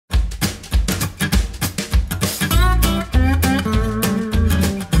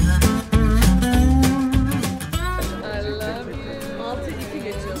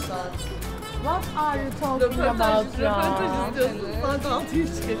Röportaj istiyorsun. Saat 6'yı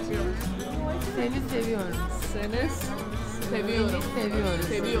geçiyor. Seni seviyorum. Seni seviyorum. Seviyorum.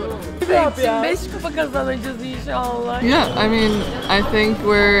 Seviyorum. 5 kupa kazanacağız inşallah. Yeah, I mean, I think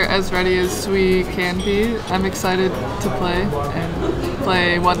we're as ready as we can be. I'm excited to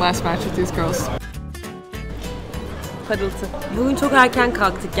play one last match with these girls. Parıltı. Bugün çok erken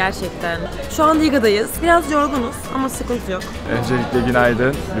kalktık gerçekten. Şu an ligadayız. Biraz yorgunuz ama sıkıntı yok. Öncelikle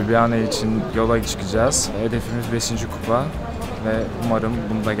günaydın. Ljubljan'a için yola çıkacağız. Hedefimiz 5. kupa ve umarım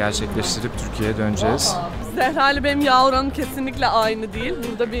bunu da gerçekleştirip Türkiye'ye döneceğiz. Zehra'yla benim yağ oranım kesinlikle aynı değil.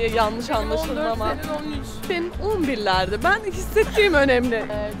 Burada bir yanlış anlaşılma ama. Senin 11'lerde. Ben hissettiğim önemli.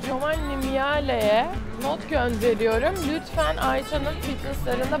 Giovanni Miale'ye not gönderiyorum. Lütfen Ayça'nın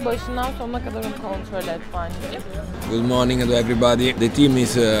fitnesslarında başından sonuna kadar onu kontrol et anneciğim. Good morning to everybody. The team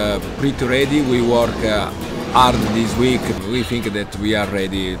is pretty ready. We work hard this week. We think that we are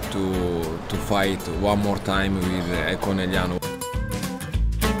ready to fight one more time with Conegliano.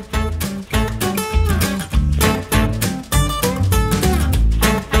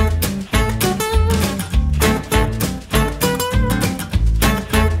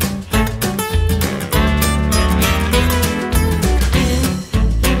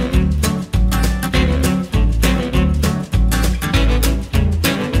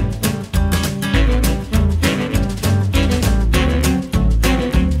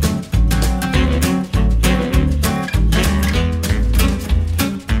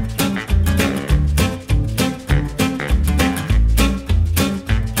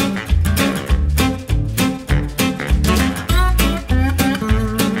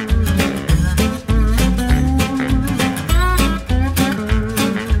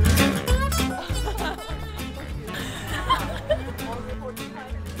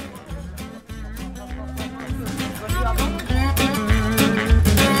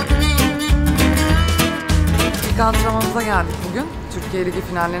 Antrenmanımıza geldik bugün. Türkiye Ligi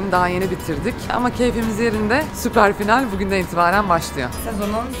finallerini daha yeni bitirdik. Ama keyfimiz yerinde. Süper final bugünden itibaren başlıyor.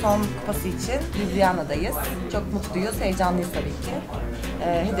 Sezonun son kupası için Ljubljana'dayız. Çok mutluyuz, heyecanlıyız tabii ki.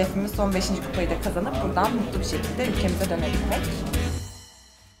 Hedefimiz son 5. kupayı da kazanıp buradan mutlu bir şekilde ülkemize dönebilmek.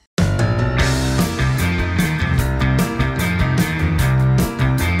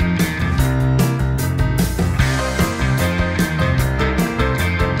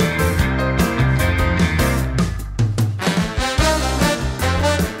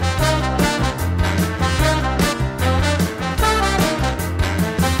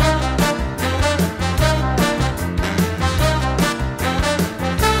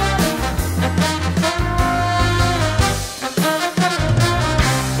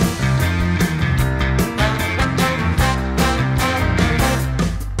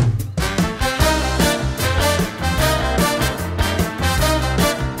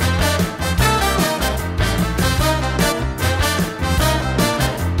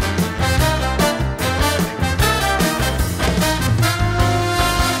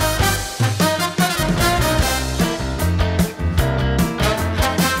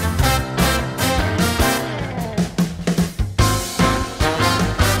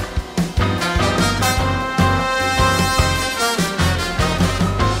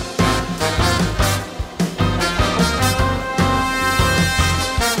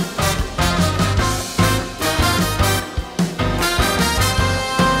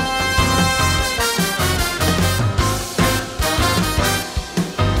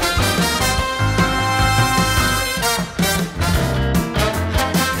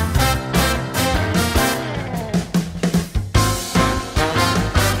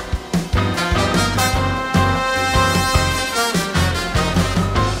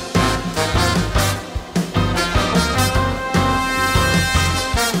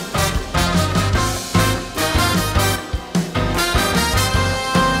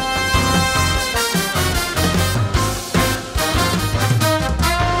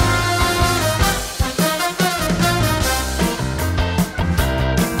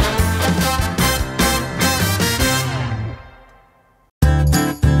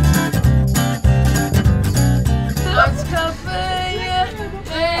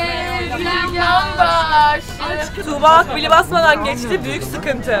 Tuğba bile basmadan geçti, büyük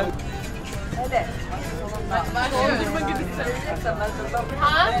sıkıntı.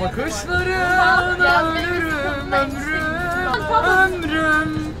 Bakışların ölürüm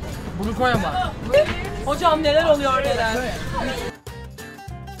ömrüm. Bunu koy ama. Hocam neler oluyor neler.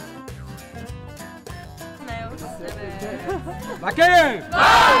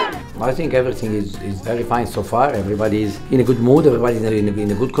 I think everything is very fine so far. Everybody is in a good mood, everybody is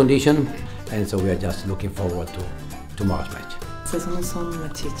in a good condition, and so we are just looking forward to tomorrow's match. Sezonun son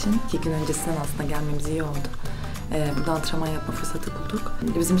maçı için 2 gün öncesinden aslında gelmemiz iyi oldu. Burada antrenman yapma fırsatı bulduk.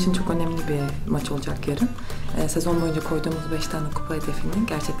 Bizim için çok önemli bir maç olacak yarın. Sezon boyunca koyduğumuz 5 tane kupa hedefini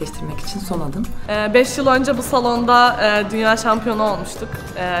gerçekleştirmek için son adım. 5 yıl önce bu salonda dünya şampiyonu olmuştuk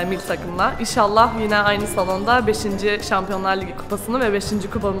milli takımla. İnşallah yine aynı salonda 5. Şampiyonlar Ligi kupasını ve 5.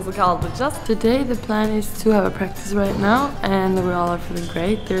 kupamızı kaldıracağız. Today the plan is to have a practice right now and we all are feeling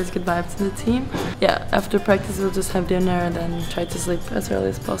great. There's good vibes in the team. Yeah, after practice we'll just have dinner and then try to sleep as early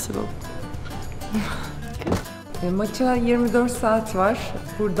as possible. Maça 24 saat var.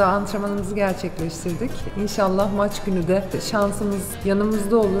 Burada antrenmanımızı gerçekleştirdik. İnşallah maç günü de şansımız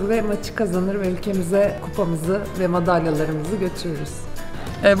yanımızda olur ve maçı kazanır ve ülkemize kupamızı ve madalyalarımızı götürürüz.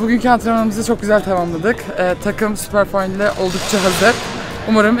 Bugünkü antrenmanımızı çok güzel tamamladık. Takım SuperFinal'e oldukça hazır.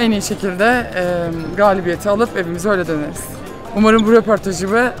 Umarım en iyi şekilde galibiyeti alıp evimize öyle döneriz. Umarım bu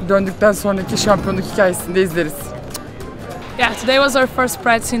röportajımı döndükten sonraki şampiyonluk hikayesinde izleriz. Yeah, today was our first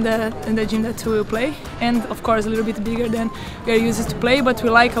practice in the gym that we will play, and of course a little bit bigger than we are used to play, but we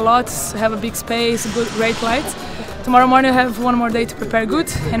like a lot, have a big space, great lights. Tomorrow morning we have one more day to prepare good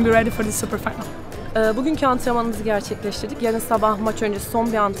and be ready for the super final. Bugünkü antrenmanımızı gerçekleştirdik. Yarın sabah maç öncesi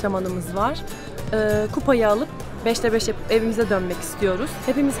son bir antrenmanımız var. Kupayı alıp 5'te 5 yapıp evimize dönmek istiyoruz.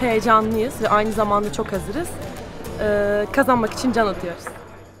 Hepimiz heyecanlıyız ve aynı zamanda çok hazırız. Kazanmak için can atıyoruz.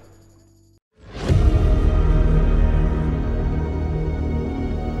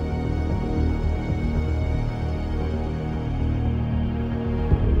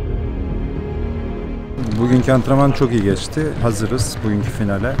 Bugünkü antrenman çok iyi geçti. Hazırız bugünkü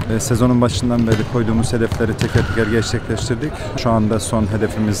finale. Sezonun başından beri koyduğumuz hedefleri teker teker gerçekleştirdik. Şu anda son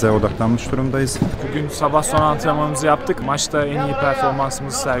hedefimize odaklanmış durumdayız. Bugün sabah son antrenmanımızı yaptık. Maçta en iyi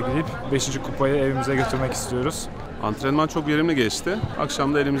performansımızı sergileyip 5. kupayı evimize götürmek istiyoruz. Antrenman çok verimli geçti.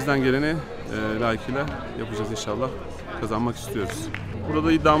 Akşam da elimizden geleni layıkıyla yapacağız inşallah. Kazanmak istiyoruz.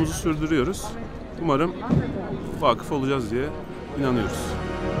 Burada iddiamızı sürdürüyoruz. Umarım vakıf olacağız diye inanıyoruz.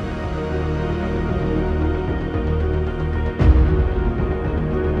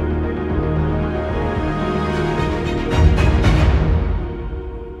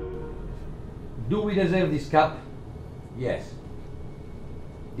 Do we deserve this cup? Yes.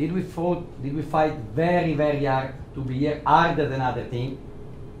 Did we fight very, very hard to be here, harder than other team?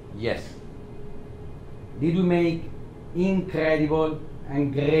 Yes. Did we make incredible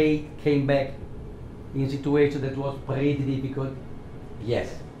and great comeback in situation that was pretty difficult? Yes.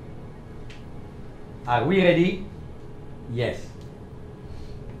 Are we ready? Yes.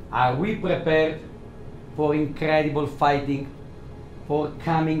 Are we prepared for incredible fighting, for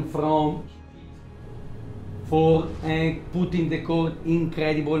coming from, for putting the court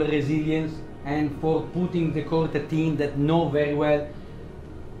incredible resilience, and for putting the court a team that know very well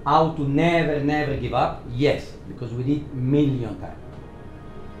how to never give up? Yes, because we did million times.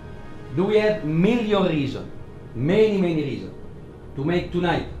 Do we have million reasons, many reasons, to make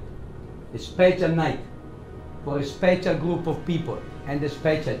tonight a special night for a special group of people and a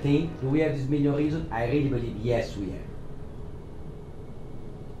special team? Do we have this million reasons? I really believe yes, we have.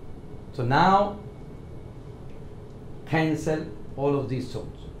 So now, cancel all of these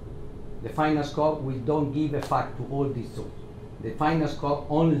thoughts. The final score, we don't give a fuck to all these thoughts. The final score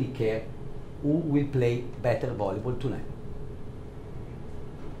only care who will play better volleyball tonight.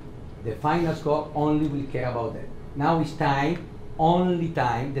 The final score only will care about that. Now it's time,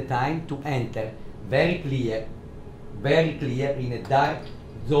 the time to enter very clear in a dark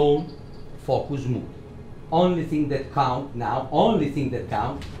zone focus mood. Only thing that count now,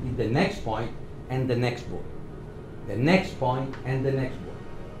 is the next point and the next ball. The next point and the next ball.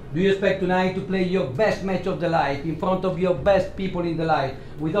 Do you expect tonight to play your best match of the life in front of your best people in the life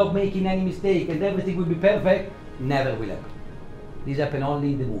without making any mistake and everything will be perfect? Never will happen. This happen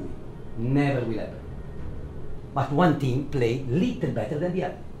only in the movie. Never will happen. But one team played little better than the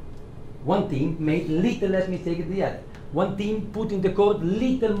other. One team made little less mistake than the other. One team put in the court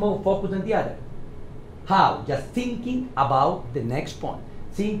little more focus than the other. How? Just thinking about the next point.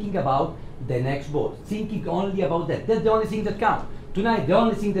 Thinking about the next ball. Thinking only about that. That's the only thing that counts. Tonight, the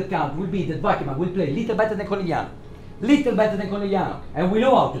only thing that counts will be that VakıfBank will play little better than Conegliano. Little better than Conegliano. And we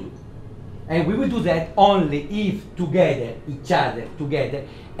know how to do. And we will do that only if together, each other, together,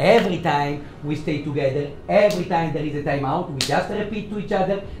 every time we stay together, every time there is a timeout, we just repeat to each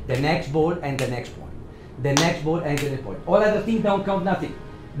other the next ball and the next point. The next ball and the next point. All other things don't count nothing.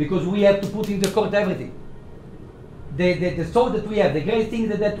 Because we have to put in the court everything. The thought that we have, the great things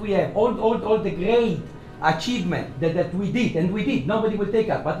that we have, all the great achievement that we did, and we did, nobody will take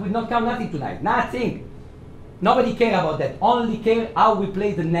us, but we will not count nothing tonight, nothing. Nobody care about that, only care how we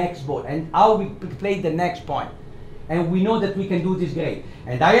play the next ball and how we play the next point. And we know that we can do this great.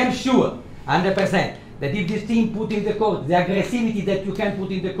 And I am sure, 100%, that if this team put in the court, the aggressivity that you can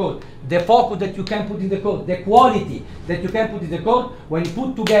put in the court, the focus that you can put in the court, the quality that you can put in the court, when you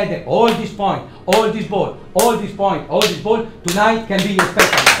put together all this point, all this ball, all this point, all this ball, tonight can be a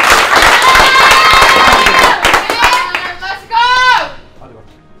special night. Let's go!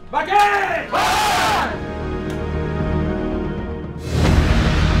 Back in!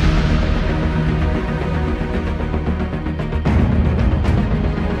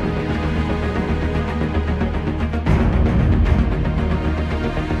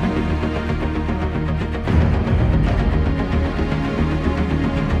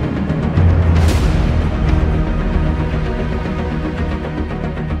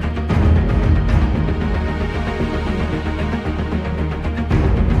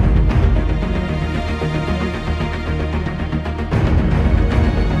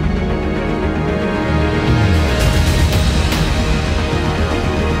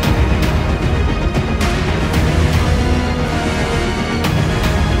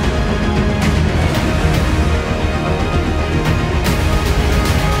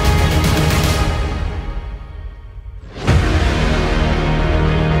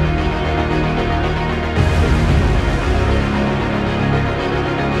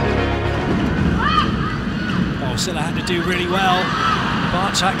 Had to do really well.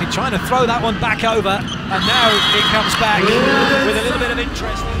 Barczak trying to throw that one back over, and now it comes back with a little bit of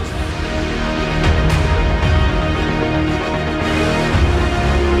interest.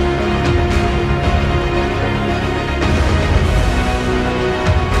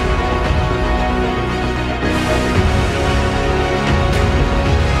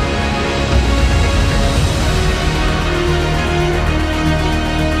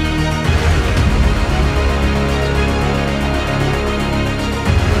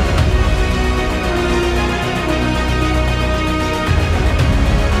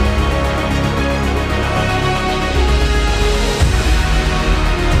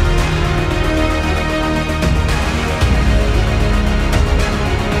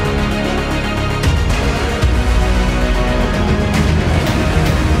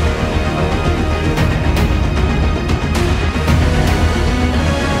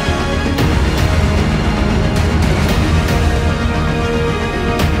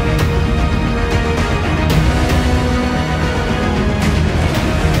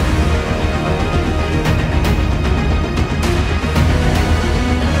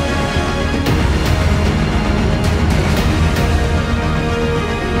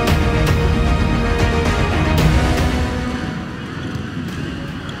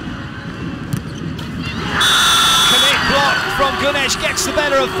 Gets the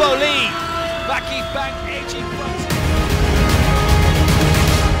better of Foley. VakıfBank edging front.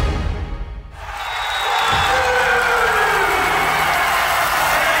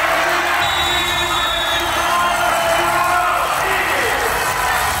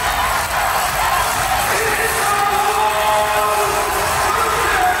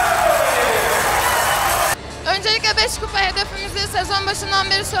 Öncelikle 5 kupa hedefimizi sezon başından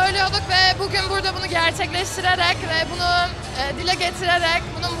beri söylüyorduk ve bugün burada bunu gerçekleştirerek ve bunu dile getirerek,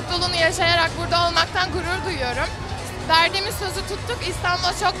 bunun mutluluğunu yaşayarak burada olmaktan gurur duyuyorum. Verdiğimiz sözü tuttuk,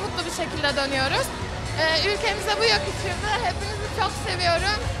 İstanbul'a çok mutlu bir şekilde dönüyoruz. Ülkemize bu yakışırdı, hepinizi çok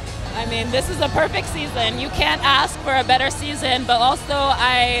seviyorum. I mean, this is a perfect season. You can't ask for a better season, but also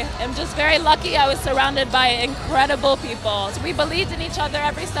I am just very lucky I was surrounded by incredible people. We believed in each other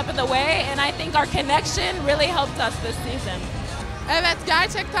every step of the way, and I think our connection really helped us this season. Evet,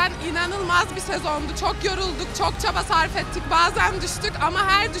 gerçekten inanılmaz bir sezondu. Çok yorulduk, çok çaba sarf ettik. Bazen düştük ama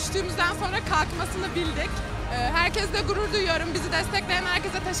her düştüğümüzden sonra kalkmasını bildik. Herkesle gurur duyuyorum. Bizi destekleyen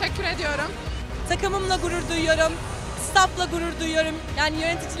herkese teşekkür ediyorum. Takımımla gurur duyuyorum. Staff'la gurur duyuyorum. Yani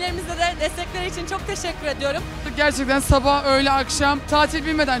yöneticilerimize de destekleri için çok teşekkür ediyorum. Gerçekten sabah, öğle, akşam tatil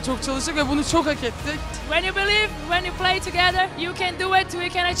bilmeden çok çalıştık ve bunu çok hak ettik. When you believe, when you play together, you can do it, we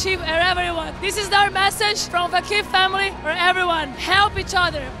can achieve wherever you want. This is our message from Vakıf family for everyone. Help each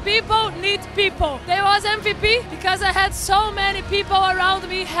other. People need people. They was MVP because I had so many people around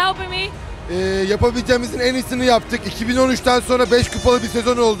me helping me. Yapabileceğimizin en iyisini yaptık. 2013'ten sonra 5 kupalı bir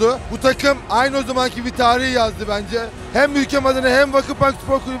sezon oldu. Bu takım aynı o zamanki bir tarihi yazdı bence. Hem ülkem adına hem VakıfBank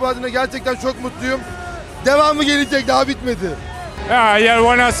Spor Kulübü adına gerçekten çok mutluyum. Devamı gelecek, daha bitmedi. Yeah, I just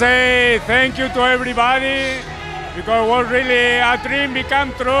wanna say thank you to everybody because it was really a dream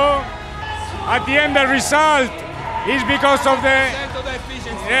become true. At the end, the result is because of the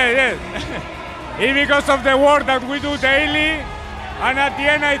it's because of the work that we do daily. And at the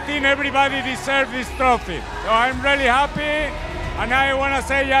end, I think everybody deserves this trophy. So I'm really happy, and I want to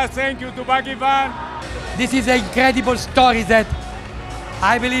say just thank you to VakıfBank. This is an incredible story that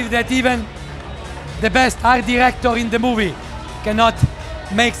I believe that even the best art director in the movie cannot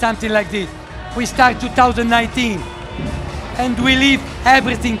make something like this. We start 2019 and we live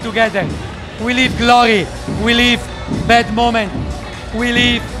everything together. We live glory, we live bad moment, we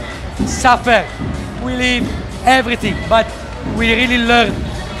live suffer, we live everything, but we really learn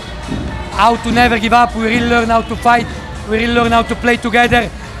how to never give up, we really learn how to fight, we really learn how to play together.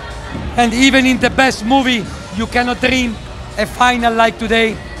 And even in the best movie, you cannot dream a final like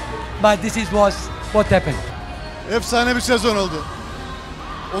today, but this was what happened. Efsane bir sezon oldu.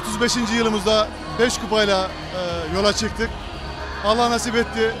 35. yılımızda 5 kupayla yola çıktık. Allah nasip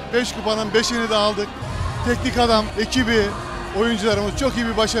etti. 5 kupanın 5'ini de aldık. Teknik adam, ekibi, oyuncularımız çok iyi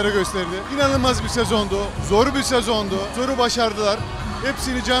bir başarı gösterdi. İnanılmaz bir sezondu. Zor bir sezondu. Zoru başardılar.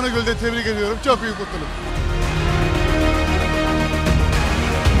 Hepsini canı gölden tebrik ediyorum. Çok büyük mutluluk.